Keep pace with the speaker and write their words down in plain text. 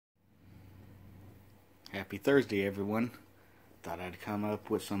Happy Thursday, everyone. Thought I'd come up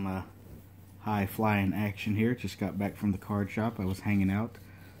with some high-flying action here. Just got back from the card shop. I was hanging out,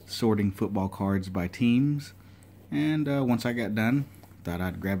 sorting football cards by teams. And once I got done, thought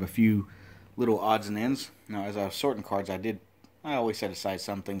I'd grab a few little odds and ends. Now, as I was sorting cards, I always set aside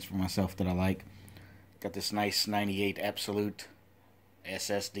some things for myself that I like. Got this nice 98 Absolute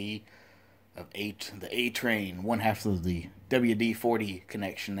SSD of the A-Train, one half of the WD-40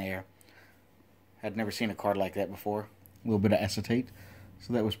 connection there. Had never seen a card like that before. A little bit of acetate,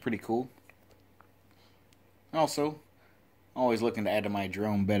 so that was pretty cool. Also, always looking to add to my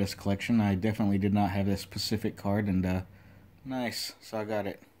Jerome Bettis collection. I definitely did not have this specific card, and nice, so I got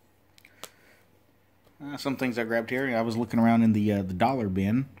it. Some things I grabbed here. I was looking around in the dollar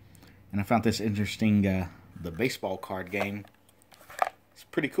bin, and I found this interesting, the baseball card game. It's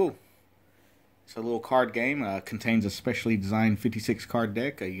pretty cool. It's a little card game, contains a specially designed 56 card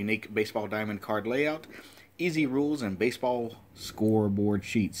deck, a unique baseball diamond card layout, easy rules, and baseball scoreboard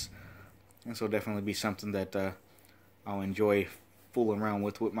sheets. This will definitely be something that I'll enjoy fooling around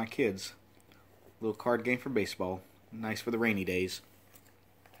with my kids. Little card game for baseball. Nice for the rainy days.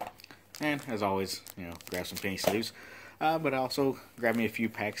 And, as always, grab some penny sleeves. But also grab me a few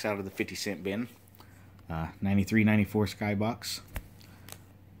packs out of the 50-cent bin. 93-94 Skybox.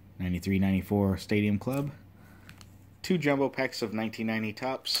 93-94 Stadium Club, 2 jumbo packs of 1990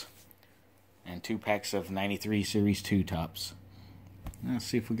 Tops, and 2 packs of 93 Series 2 Tops. Let's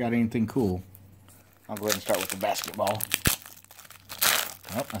see if we got anything cool. I'll go ahead and start with the basketball.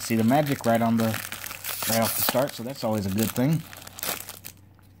 Oh, I see the Magic right off the start, so that's always a good thing.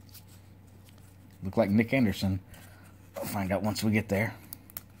 Look like Nick Anderson. I'll find out once we get there.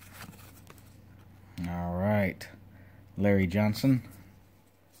 All right, Larry Johnson.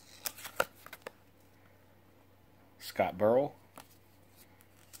 Scott Burrell.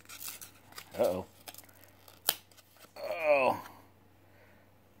 Uh-oh. Oh.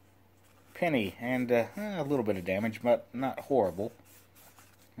 Penny, and a little bit of damage, but not horrible.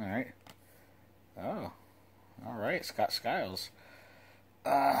 Alright. Oh. Alright, Scott Skiles.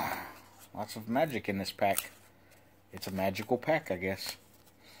 Lots of magic in this pack. It's a magical pack, I guess.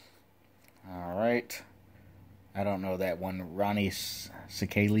 Alright. I don't know that one. Ronnie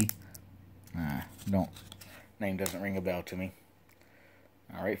Sakali. Name doesn't ring a bell to me.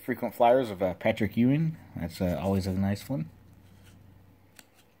 Alright, frequent flyers of Patrick Ewing. That's always a nice one.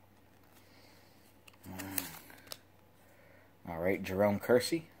 Alright, Jerome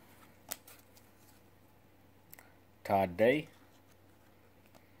Kersey. Todd Day.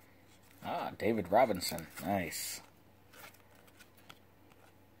 David Robinson. Nice.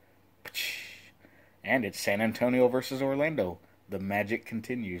 And it's San Antonio versus Orlando. The magic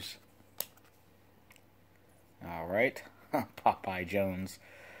continues. Alright, Popeye Jones.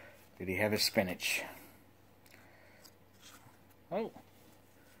 Did he have his spinach? Oh,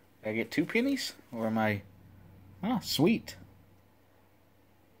 did I get 2 pennies? Or am I... Oh, sweet.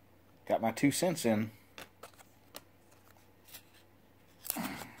 Got my 2 cents in.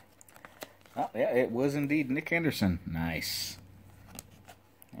 Oh, yeah, it was indeed Nick Anderson. Nice.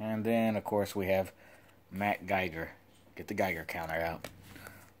 And then, of course, we have Matt Geiger. Get the Geiger counter out.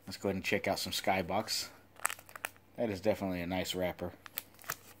 Let's go ahead and check out some Skybox. That is definitely a nice wrapper.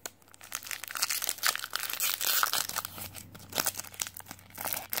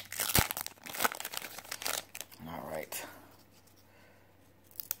 Alright.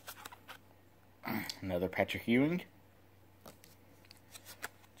 Another Patrick Ewing.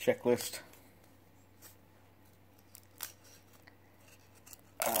 Checklist.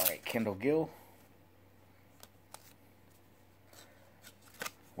 Alright, Kendall Gill.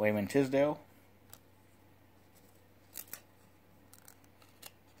 Wayman Tisdale.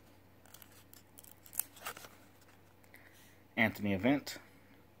 Anthony Event.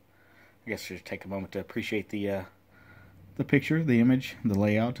 I guess I should take a moment to appreciate the picture, the image, the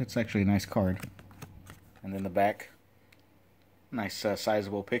layout. It's actually a nice card. And then the back, nice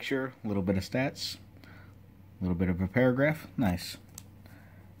sizable picture, a little bit of stats, a little bit of a paragraph. Nice.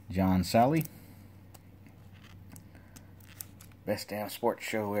 John Sally. Best damn sports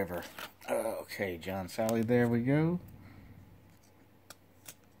show ever. Okay, John Sally, there we go.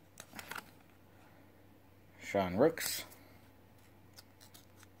 Sean Rooks.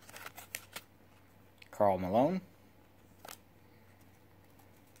 Carl Malone.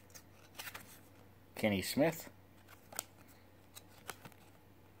 Kenny Smith.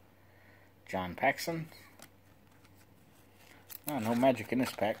 John Paxson. Oh, no magic in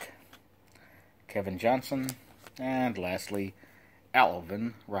this pack. Kevin Johnson. And lastly,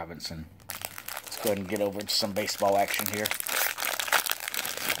 Alvin Robinson. Let's go ahead and get over to some baseball action here.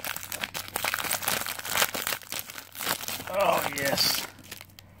 Yes.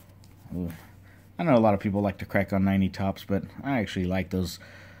 Ooh. I know a lot of people like to crack on 90 tops, but I actually like those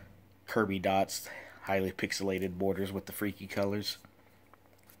Kirby dots, highly pixelated borders with the freaky colors.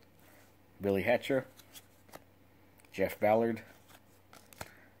 Billy Hatcher, Jeff Ballard,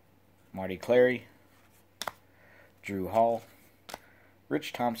 Marty Clary, Drew Hall,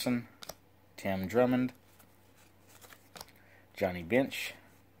 Rich Thompson, Tim Drummond, Johnny Bench,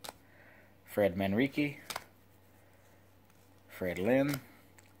 Fred Manrique, Fred Lynn,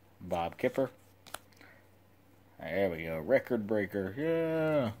 Bob Kipper. There we go. Record breaker.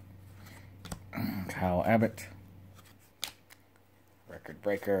 Yeah. Kyle Abbott. Record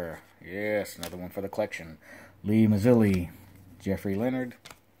breaker. Yes, another one for the collection. Lee Mazzilli, Jeffrey Leonard,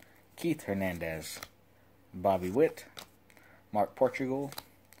 Keith Hernandez, Bobby Witt, Mark Portugal,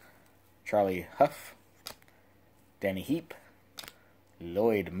 Charlie Huff, Danny Heap,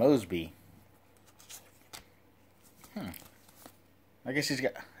 Lloyd Mosby. I guess he's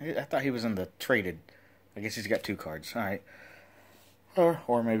got... I thought he was in the traded. I guess he's got 2 cards. Alright.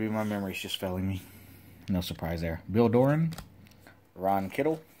 Or maybe my memory's just failing me. No surprise there. Bill Doran, Ron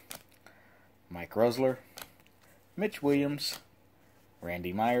Kittle, Mike Rosler, Mitch Williams,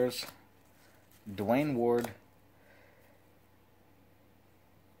 Randy Myers, Dwayne Ward,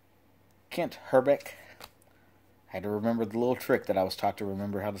 Kent Herbeck. I had to remember the little trick that I was taught to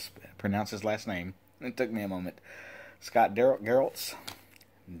remember how to pronounce his last name. It took me a moment. Scott Geraltz,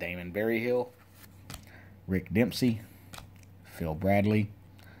 Damon Berryhill, Rick Dempsey, Phil Bradley.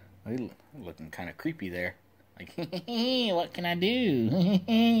 Oh, looking kind of creepy there. Like, what can I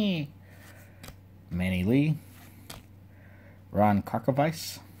do? Manny Lee, Ron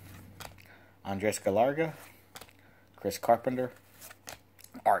Karkovice, Andres Galarga, Chris Carpenter,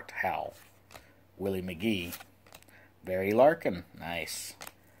 Art Howell, Willie McGee, Barry Larkin, nice,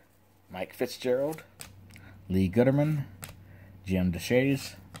 Mike Fitzgerald, Lee Gooderman, Jim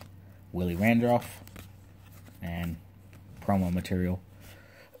DeShays, Willie Randolph, and promo material.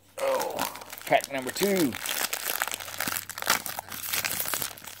 Oh, pack number 2.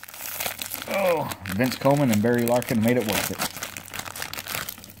 Oh, Vince Coleman and Barry Larkin made it worth it.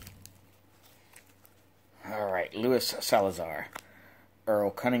 Alright, Luis Salazar,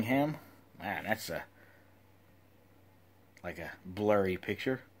 Earl Cunningham. Man, that's like a blurry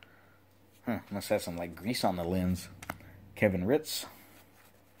picture. Must have some like grease on the lens. Kevin Ritz,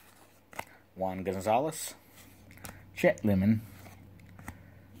 Juan Gonzalez, Chet Lemon,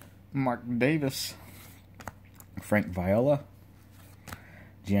 Mark Davis, Frank Viola,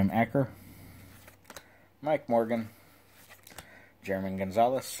 Jim Acker, Mike Morgan, Jeremy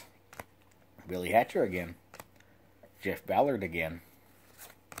Gonzalez, Billy Hatcher again, Jeff Ballard again,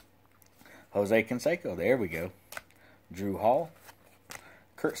 Jose Canseco, there we go, Drew Hall,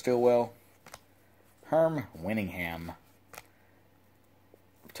 Kurt Stillwell, Herm Winningham,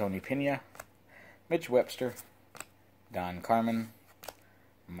 Tony Pena, Mitch Webster, Don Carmen,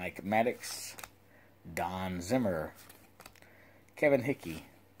 Mike Maddox, Don Zimmer, Kevin Hickey,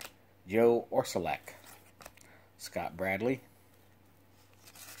 Joe Orsolak, Scott Bradley,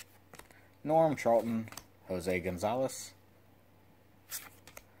 Norm Charlton, Jose Gonzalez,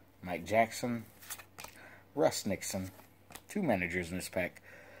 Mike Jackson, Russ Nixon, 2 managers in this pack,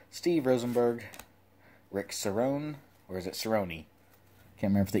 Steve Rosenberg, Rick Cerrone, or is it Cerrone?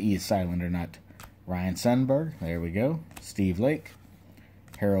 Can't remember if the E is silent or not. Ryan Sundberg, there we go. Steve Lake,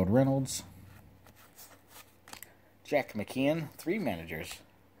 Harold Reynolds, Jack McKeon, 3 managers,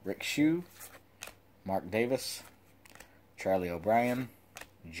 Rick Shue, Mark Davis, Charlie O'Brien,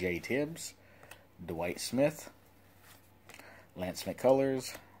 Jay Tibbs, Dwight Smith, Lance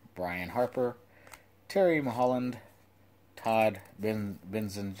McCullers, Brian Harper, Terry Mulholland, Todd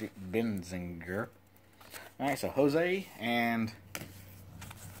Benzinger. Alright, so Jose and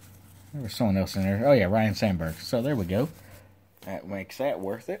there was someone else in there. Oh yeah, Ryan Sandberg. So there we go. That makes that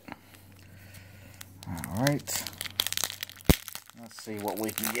worth it. Alright. Let's see what we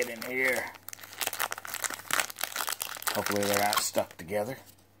can get in here. Hopefully they're not stuck together.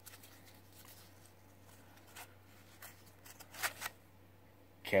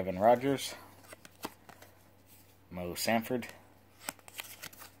 Kevin Rogers, Mo Sanford,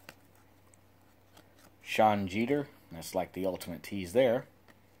 Sean Jeter, that's like the ultimate tease there,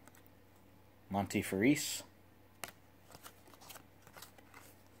 Monty Farice,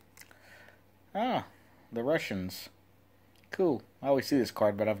 the Russians, cool, I always see this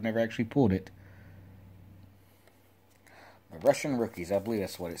card but I've never actually pulled it. The Russian rookies, I believe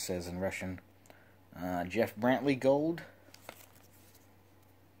that's what it says in Russian. Jeff Brantley Gold,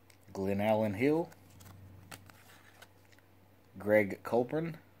 Glenn Allen Hill, Greg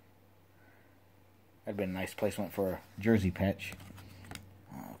Colburn, That'd been a nice placement for a jersey patch.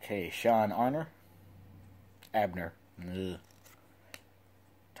 Okay, Sean Arner. Abner. Ugh.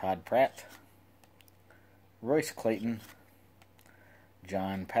 Todd Pratt. Royce Clayton.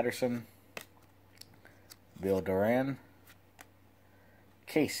 John Patterson. Bill Duran.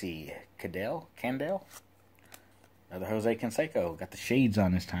 Casey Candale. Another Jose Canseco. Got the shades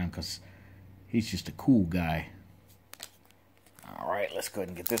on this time because he's just a cool guy. Alright, let's go ahead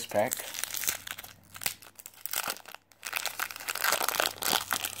and get this pack.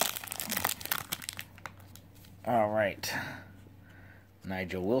 Alright.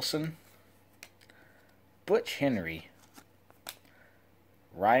 Nigel Wilson. Butch Henry.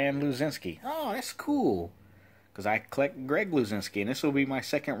 Ryan Luzinski. Oh, that's cool. Because I collect Greg Luzinski, and this will be my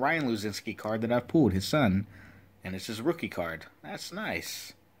second Ryan Luzinski card that I've pulled, his son. And it's his rookie card. That's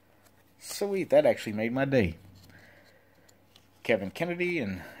nice. Sweet, that actually made my day. Kevin Kennedy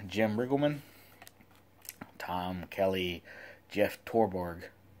and Jim Riggleman. Tom Kelly, Jeff Torborg.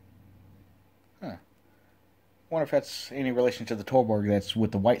 Huh. Wonder if that's any relation to the Torborg that's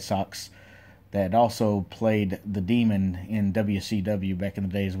with the White Sox that also played the Demon in WCW back in the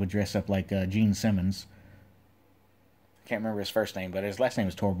days, would dress up like Gene Simmons. Can't remember his first name, but his last name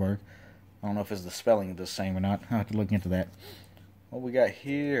is Torborg. I don't know if the spelling is the same or not. I'll have to look into that. What we got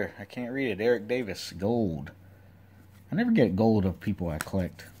here? I can't read it. Eric Davis, gold. I never get gold of people I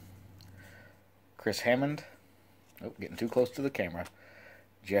collect. Chris Hammond. Oh, getting too close to the camera.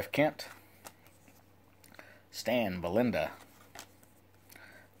 Jeff Kent. Stan Belinda.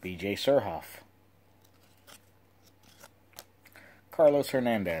 BJ Surhoff. Carlos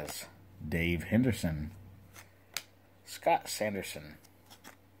Hernandez. Dave Henderson. Scott Sanderson.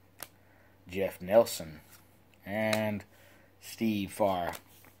 Jeff Nelson. And Steve Farr.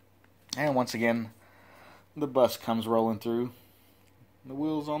 And once again, the bus comes rolling through. The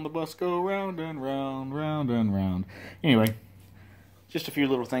wheels on the bus go round and round, round and round. Anyway, just a few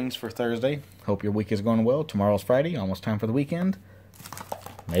little things for Thursday. Hope your week is going well. Tomorrow's Friday, almost time for the weekend.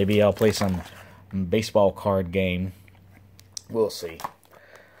 Maybe I'll play some baseball card game. We'll see.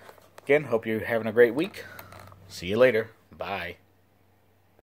 Again, hope you're having a great week. See you later. Bye.